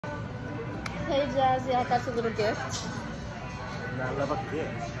Hey Jazzy, I got you a little gift. And I love a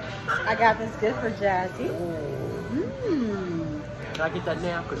gift. I got this gift for Jazzy. Can I get that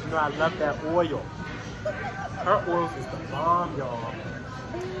now? Because you know I love that oil. Her oils is the bomb, y'all.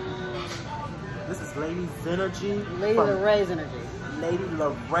 This is Lady Energy. Lady LaRay's Energy. Lady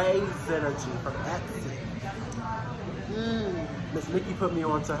LaRay's Energy from Etsy. Miss Nikki put me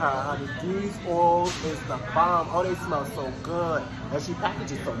onto her, honey. These oils is the bomb. Oh, they smell so good. And she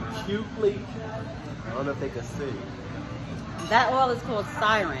packages so cutely. I don't know if they can see. That oil is called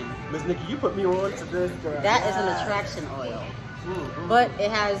Siren. Miss Nikki, you put me on to this, girl. That is an attraction oil. But it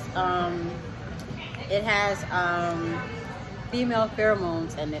has female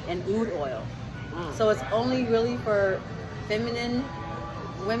pheromones and oud oil. So it's only really for feminine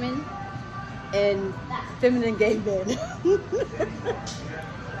women and feminine gay men.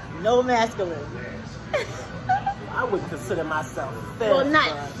 No masculine. I wouldn't consider myself feminine. Well,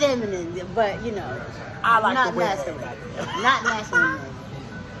 not feminine, but you know, I like not the way masculine. Not masculine men.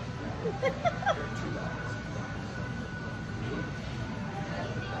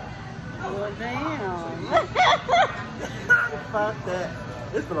 Well, damn. Fuck that.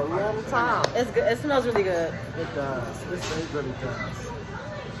 It's been a long time. It's good. It smells really good. It does. It really does.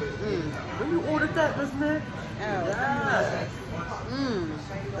 When you ordered that, Miss Nick? Oh. Yes.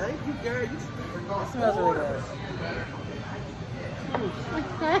 Thank you, girl. It smells really good.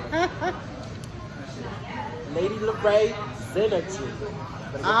 Lady LaRay Energy.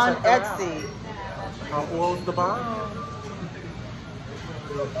 On Etsy. Her oil's the bomb.